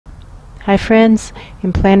Hi friends,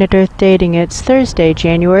 in Planet Earth Dating, it's Thursday,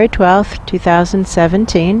 January 12th,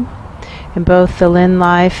 2017. In both the Lynn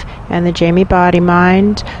Life and the Jamie Body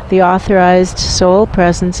Mind, the authorized soul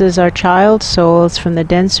presences are child souls from the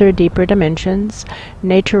denser, deeper dimensions,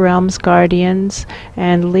 Nature Realms Guardians,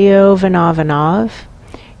 and Leo Vanavanov.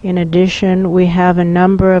 In addition, we have a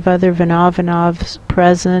number of other Vanavanovs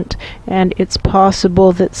present, and it's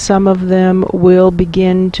possible that some of them will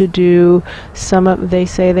begin to do they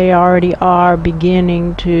say they already are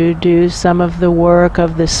beginning to do some of the work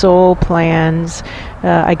of the soul plans.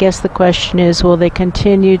 I guess the question is, will they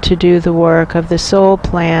continue to do the work of the soul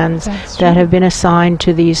plans that have been assigned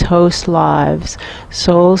to these host lives?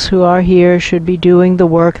 Souls who are here should be doing the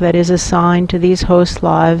work that is assigned to these host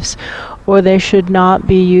lives, or they should not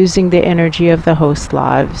be using the energy of the host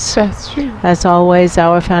lives. That's true. As always,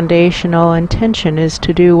 our foundational intention is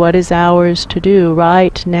to do what is ours to do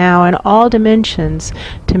right now in all dimensions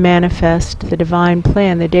to manifest the divine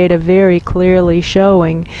plan. The data very clearly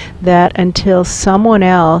showing that until someone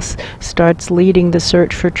else starts leading the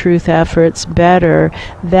search for truth efforts better,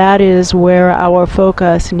 that is where our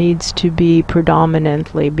focus needs to be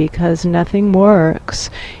predominantly, because nothing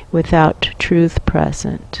works without truth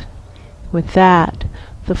present. With that,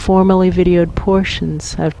 the formally videoed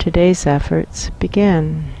portions of today's efforts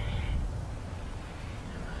begin.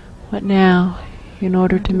 What now, in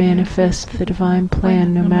order to manifest the divine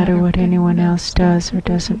plan, no matter what anyone else does or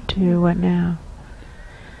doesn't do? What now?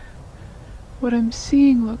 What I'm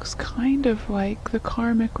seeing looks kind of like the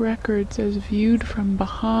Karmic Records as viewed from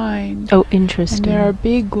behind. Oh, interesting. And there are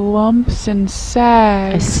big lumps and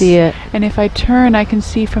sags. I see it. And if I turn, I can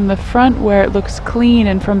see from the front where it looks clean,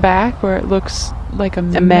 and from back where it looks like a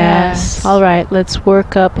mess. All right, let's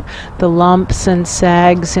work up the lumps and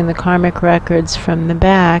sags in the Karmic Records from the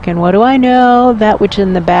back. And what do I know? That which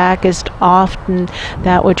in the back is often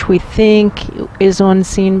that which we think is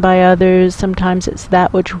unseen by others. Sometimes it's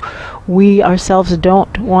that which we ourselves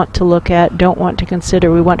don't want to look at, don't want to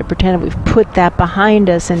consider. We want to pretend that we've put that behind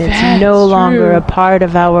us, and it's no longer a part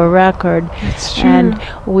of our record. That's true. And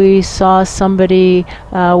we saw somebody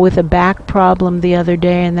with a back problem the other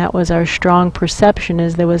day, and that was our strong perception,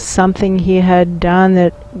 is there was something he had done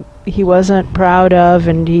that he wasn't proud of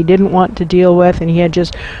and he didn't want to deal with, and he had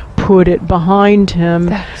just put it behind him.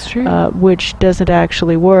 That's true. Which doesn't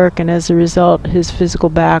actually work, and as a result his physical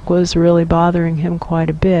back was really bothering him quite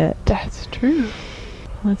a bit. That's true.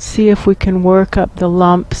 Let's see if we can work up the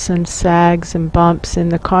lumps and sags and bumps in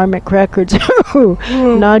the Karmic Records,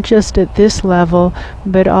 not just at this level,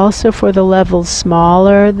 but also for the levels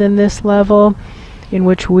smaller than this level, in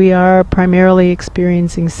which we are primarily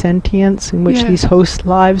experiencing sentience, in which these host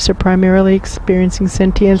lives are primarily experiencing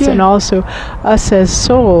sentience, and also us as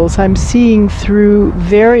souls. I'm seeing through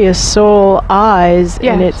various soul eyes,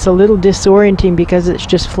 and it's a little disorienting because it's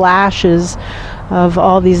just flashes of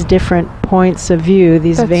all these different points of view,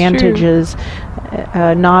 these vantages,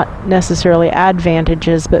 not necessarily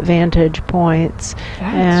advantages, but vantage points.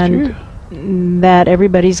 And that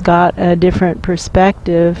everybody's got a different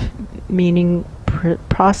perspective, meaning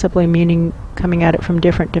possibly meaning coming at it from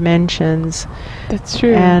different dimensions. That's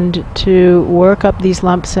true. And to work up these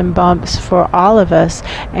lumps and bumps for all of us,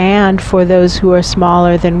 and for those who are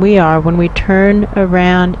smaller than we are. When we turn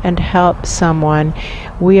around and help someone,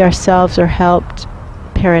 we ourselves are helped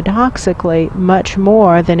paradoxically much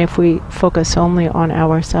more than if we focus only on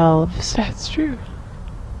ourselves. That's true.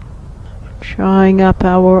 Drawing up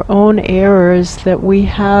our own errors that we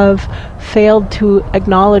have failed to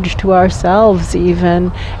acknowledge to ourselves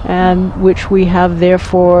even, and which we have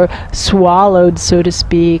therefore swallowed, so to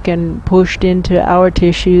speak, and pushed into our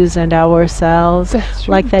tissues and our cells.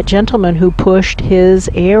 Like that gentleman who pushed his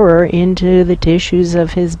error into the tissues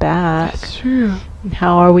of his back. That's true.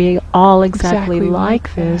 How are we all exactly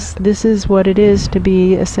like this? This is what it is to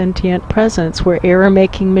be a sentient presence. We're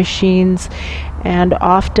error-making machines, and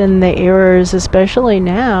often the errors, especially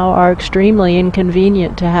now, are extremely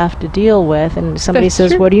inconvenient to have to deal with. And somebody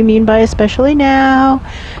says, what do you mean by especially now?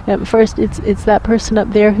 At first, it's that person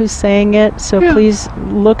up there who's saying it, so please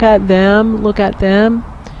look at them, look at them.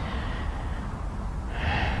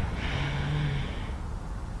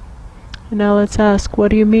 Now let's ask, what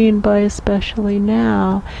do you mean by especially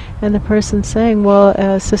now? And the person saying,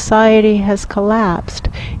 well, society has collapsed.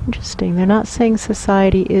 Interesting. They're not saying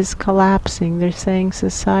society is collapsing. They're saying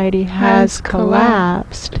society has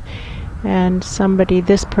collapsed. And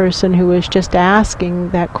this person who was just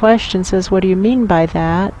asking that question says, what do you mean by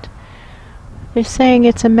that? They're saying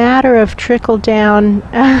it's a matter of trickle-down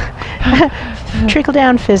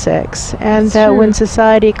trickle-down physics, and That's that true. when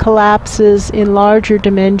society collapses in larger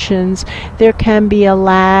dimensions, there can be a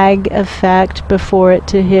lag effect before it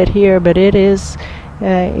to hit here, but it's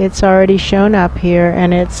already shown up here,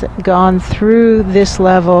 and it's gone through this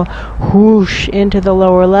level, whoosh, into the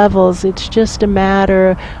lower levels. It's just a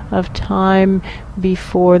matter of time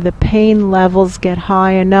before the pain levels get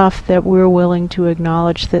high enough that we're willing to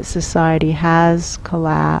acknowledge that society has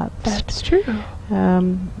collapsed. That's true.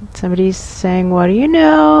 Somebody's saying, what do you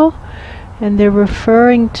know? And they're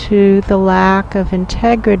referring to the lack of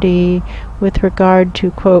integrity with regard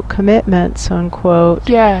to, quote, commitments, unquote.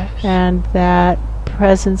 Yes. And that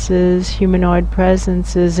humanoid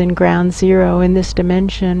presences in ground zero in this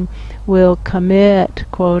dimension will commit,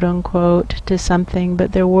 quote unquote, to something,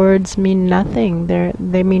 but their words mean nothing.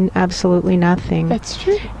 They mean absolutely nothing. That's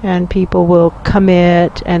true. And people will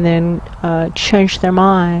commit and then change their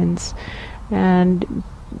minds. And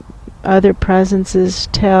other presences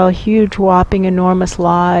tell huge, whopping, enormous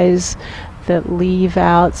lies that leave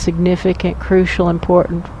out significant, crucial,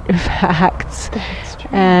 important facts. That's true.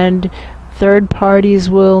 And third parties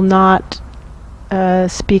will not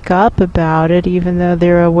speak up about it, even though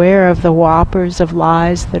they're aware of the whoppers of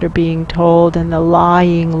lies that are being told and the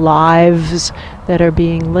lying lives that are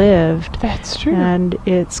being lived. That's true. And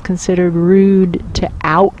it's considered rude to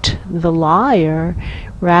out the liar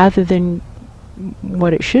rather than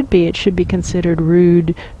what it should be. It should be considered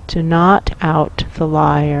rude to not out the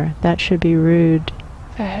liar. That should be rude.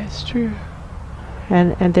 That is true.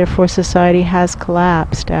 And therefore society has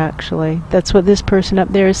collapsed, actually. That's what this person up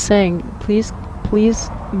there is saying. Please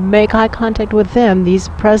make eye contact with them, these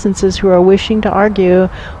presences who are wishing to argue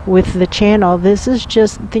with the channel. This is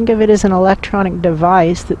just, think of it as an electronic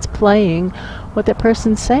device that's playing what that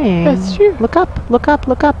person's saying. That's true. Look up, look up,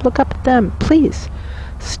 look up, look up at them. Please.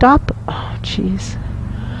 Stop. Oh, jeez.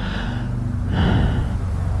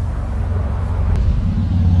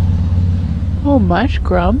 Oh, much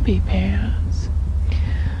grumpy pants.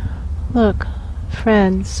 Look,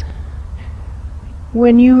 friends,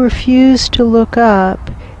 when you refuse to look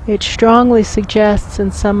up, it strongly suggests,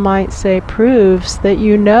 and some might say proves, that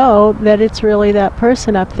you know that it's really that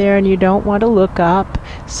person up there and you don't want to look up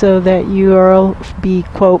so that you'll be,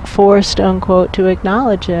 quote, forced, unquote, to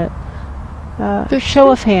acknowledge it.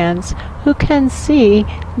 Show of hands. Who can see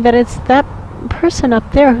that it's that person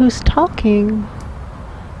up there who's talking?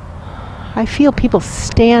 I feel people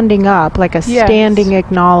standing up, like a Yes. standing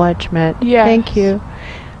acknowledgement. Yes. Thank you.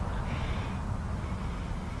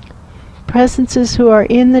 Presences who are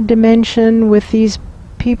in the dimension with these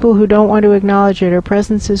people who don't want to acknowledge it, or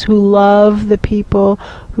presences who love the people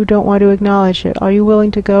who don't want to acknowledge it. Are you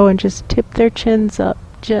willing to go and just tip their chins up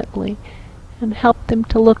gently and help them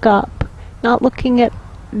to look up? Not looking at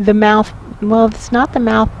the mouth. Well, it's not the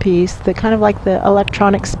mouthpiece, the kind of like the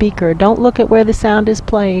electronic speaker. Don't look at where the sound is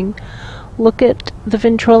playing. Look at the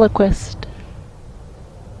ventriloquist.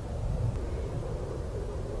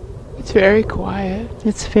 It's very quiet.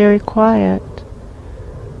 It's very quiet.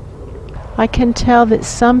 I can tell that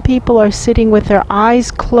some people are sitting with their eyes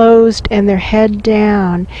closed and their head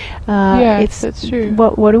down. Yes, that's true.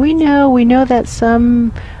 What do we know? We know that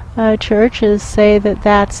some churches say that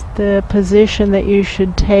that's the position that you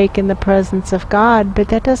should take in the presence of God, but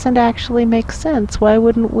that doesn't actually make sense. Why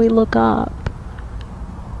wouldn't we look up?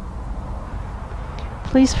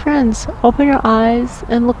 Please, friends, open your eyes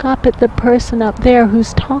and look up at the person up there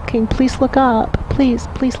who's talking. Please look up. Please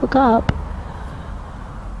look up.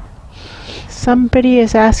 Somebody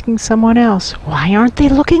is asking someone else, why aren't they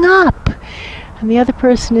looking up? And the other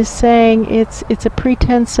person is saying it's a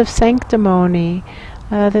pretense of sanctimony,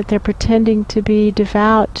 that they're pretending to be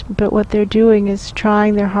devout, but what they're doing is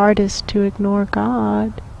trying their hardest to ignore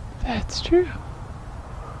God. That's true.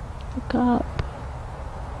 Look up.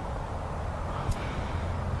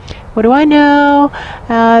 What do I know?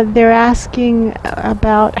 They're asking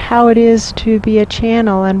about how it is to be a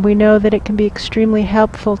channel, and we know that it can be extremely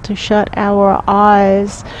helpful to shut our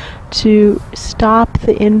eyes, to stop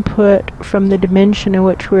the input from the dimension in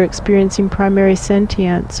which we're experiencing primary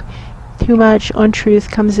sentience. Too much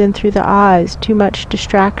untruth comes in through the eyes. Too much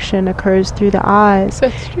distraction occurs through the eyes.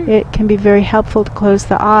 That's true. It can be very helpful to close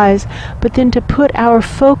the eyes, but then to put our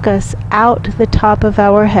focus out the top of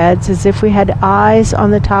our heads as if we had eyes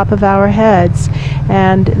on the top of our heads,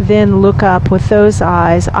 and then look up with those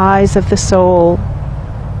eyes of the soul.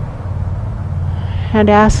 and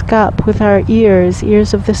ask up with our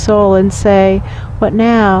ears of the soul, and say, what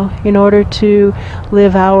now, in order to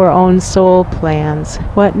live our own soul plans?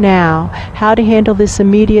 What now? How to handle this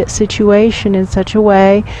immediate situation in such a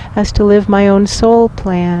way as to live my own soul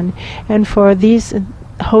plan? And for these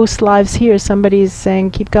host lives here, somebody is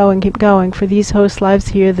saying, keep going, keep going. For these host lives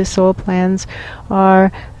here, the soul plans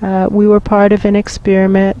are, we were part of an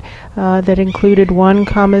experiment that included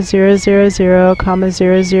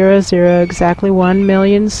 1,000,000, exactly 1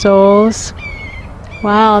 million souls.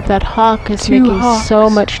 Wow, that hawk is making so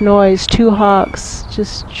much noise. 2 hawks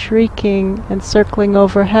just shrieking and circling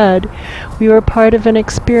overhead. We were part of an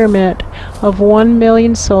experiment of 1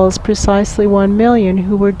 million souls, precisely 1 million,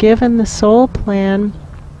 who were given the soul plan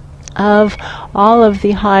of all of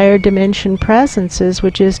the higher dimension presences,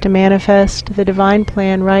 which is to manifest the divine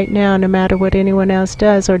plan right now, no matter what anyone else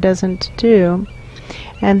does or doesn't do.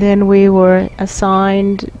 And then we were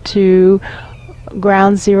assigned to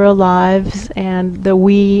ground zero lives, and the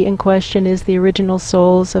we in question is the original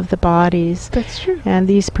souls of the bodies. That's true. And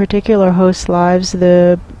these particular host lives,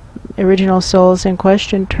 the original souls in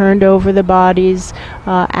question, turned over the bodies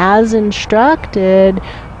as instructed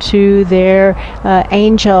to their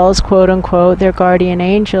angels, quote unquote, their guardian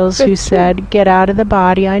angels, who said, get out of the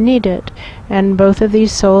body, I need it. And both of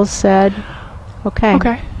these souls said,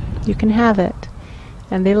 okay, you can have it.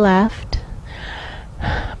 And they left.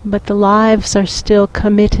 But the lives are still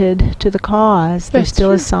committed to the cause. They're still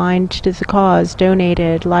assigned to the cause,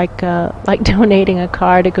 donated, like donating a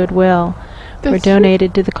car to Goodwill. We're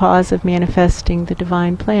donated to the cause of manifesting the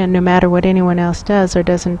divine plan, no matter what anyone else does or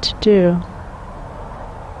doesn't do.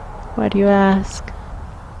 Why do you ask?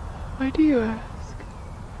 Why do you ask?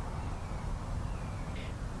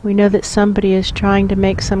 We know that somebody is trying to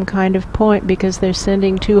make some kind of point, because they're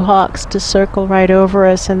sending 2 hawks to circle right over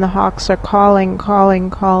us, and the hawks are calling, calling,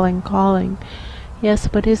 calling, calling. Yes,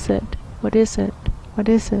 what is it? What is it? What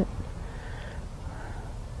is it?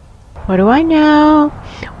 What do I know?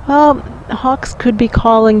 Well, hawks could be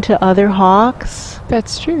calling to other hawks.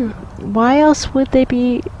 That's true. Why else would they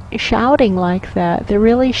be shouting like that? They're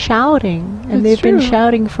really shouting, and they've been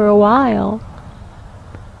shouting for a while.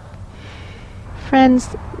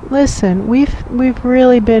 Friends, listen, we've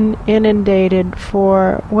really been inundated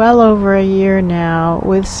for well over a year now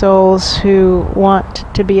with souls who want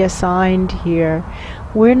to be assigned here.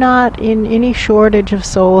 We're not in any shortage of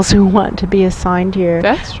souls who want to be assigned here.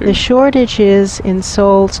 That's true. The shortage is in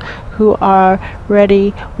souls who are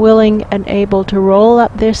ready, willing, and able to roll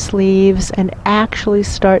up their sleeves and actually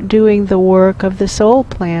start doing the work of the soul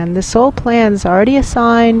plan. The soul plan's already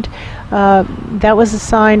assigned. That was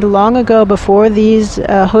assigned long ago, before these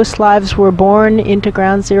host lives were born into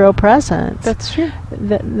ground zero presence. That's true.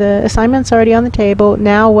 The assignment's already on the table.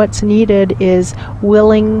 Now what's needed is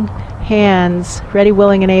willing hands, ready,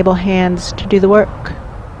 willing, and able hands to do the work.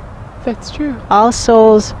 That's true. All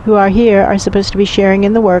souls who are here are supposed to be sharing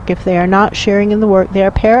in the work. If they are not sharing in the work, they are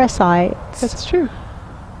parasites. That's true.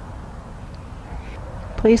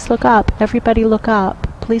 Please look up. Everybody look up.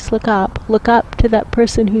 Please look up. Look up to that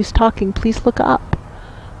person who's talking. Please look up.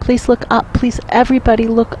 Please look up. Please, everybody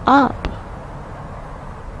look up.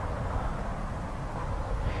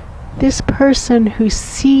 This person who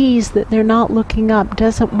sees that they're not looking up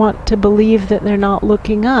doesn't want to believe that they're not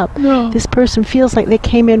looking up. No. This person feels like they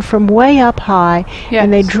came in from way up high,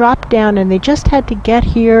 and they dropped down, and they just had to get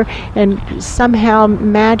here, and somehow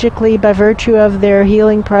magically, by virtue of their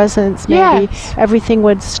healing presence, maybe everything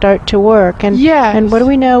would start to work. And and what do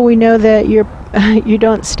we know? We know that you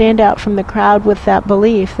don't stand out from the crowd with that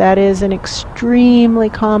belief. That is an extremely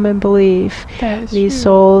common belief. These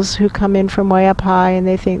souls who come in from way up high, and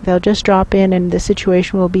they think they'll just drop in and the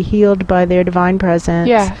situation will be healed by their divine presence.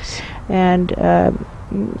 Yes. And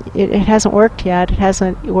it hasn't worked yet. It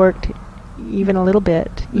hasn't worked even a little bit,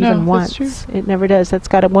 even once. That's true. It never does. That's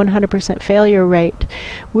got a 100% failure rate.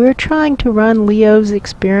 We're trying to run Leo's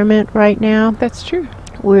experiment right now. That's true.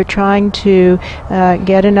 We're trying to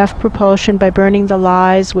get enough propulsion by burning the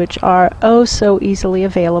lies, which are oh so easily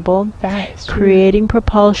available, creating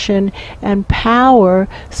propulsion and power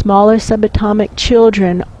smaller subatomic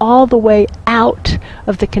children all the way out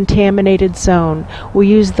of the contaminated zone. We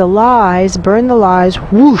use the lies, burn the lies,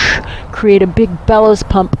 whoosh, create a big bellows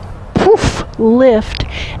pump, poof, lift,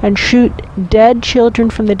 and shoot dead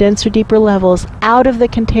children from the denser, deeper levels out of the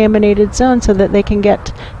contaminated zone so that they can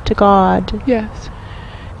get to God. Yes.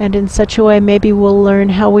 And in such a way, maybe we'll learn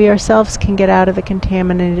how we ourselves can get out of the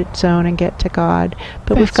contaminated zone and get to God.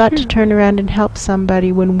 But we've got to turn around and help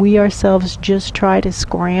somebody. When we ourselves just try to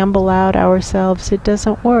scramble out ourselves, it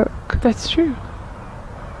doesn't work. That's true.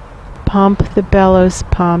 pump the bellows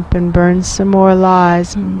pump and burn some more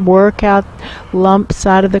lies. Work out lumps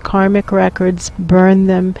out of the karmic records, burn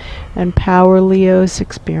them, and power Leo's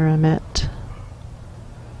experiment.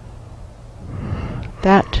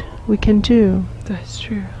 That we can do. That's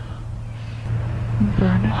true.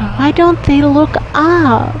 Burn it up. Why don't they look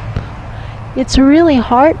up? It's really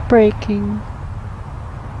heartbreaking.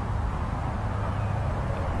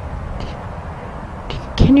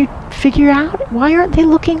 Can you figure out why aren't they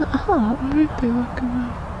looking up? Why aren't they looking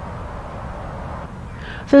up?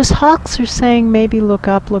 Those hawks are saying maybe look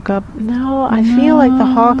up, look up. No, I feel like the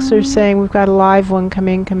hawks are saying we've got a live one, come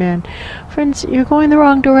in, come in. Friends, you're going the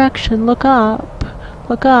wrong direction. Look up,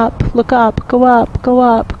 look up, look up, go up, go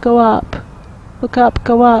up, go up. Look up,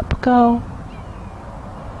 go up, go.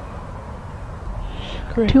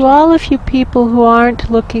 Correct. To all of you people who aren't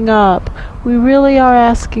looking up, we really are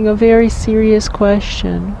asking a very serious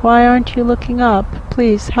question. Why aren't you looking up?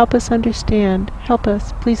 Please help us understand. Help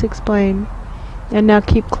us. Please explain. And now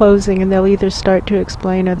keep closing and they'll either start to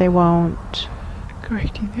explain or they won't.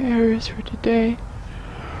 Correcting the errors for today.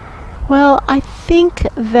 Well, I think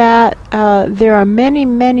that there are many,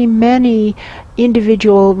 many, many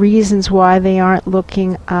individual reasons why they aren't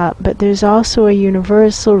looking up, but there's also a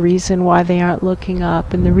universal reason why they aren't looking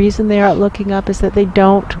up, and the reason they aren't looking up is that they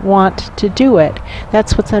don't want to do it.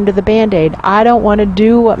 That's what's under the Band-Aid. I don't want to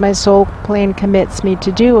do what my soul plan commits me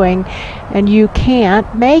to doing, and you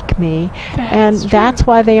can't make me. That's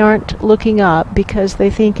why they aren't looking up, because they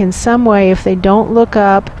think in some way if they don't look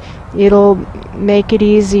up, it'll make it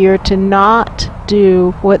easier to not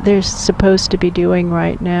do what they're supposed to be doing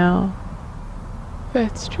right now.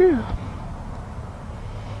 That's true.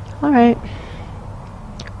 All right.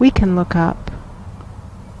 We can look up.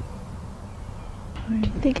 Do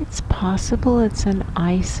you think it's possible it's an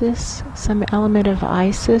Isis, some element of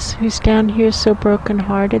Isis, who's down here so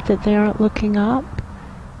broken-hearted that they aren't looking up?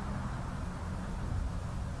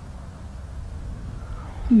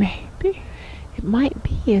 Maybe. It might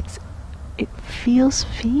be. It feels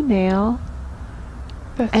female.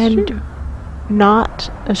 That's and true. Not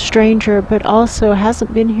a stranger, but also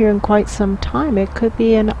hasn't been here in quite some time. It could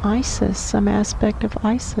be an Isis, some aspect of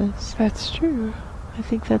Isis. That's true. I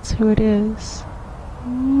think that's who it is.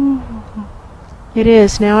 Ooh. It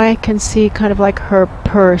is. Now I can see kind of like her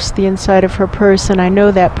purse, the inside of her purse, and I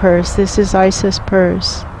know that purse. This is Isis'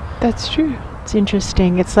 purse. That's true. It's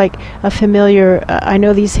interesting. It's like a familiar, I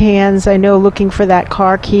know these hands, I know looking for that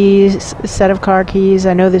car keys, set of car keys,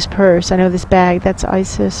 I know this purse, I know this bag. That's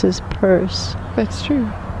Isis's purse. That's true.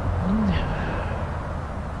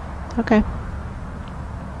 Okay.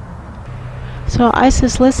 So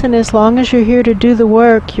Isis, listen, as long as you're here to do the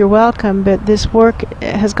work, you're welcome, but this work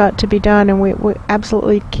has got to be done, and we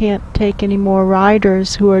absolutely can't take any more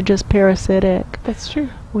riders who are just parasitic. That's true.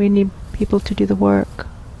 We need people to do the work.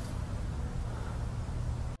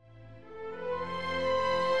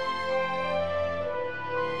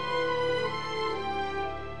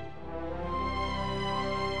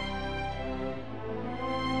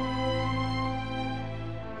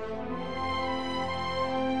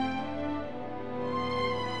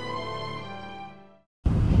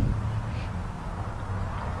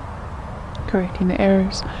 Correcting the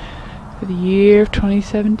errors for the year of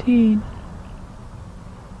 2017.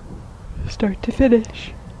 Start to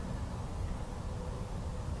finish.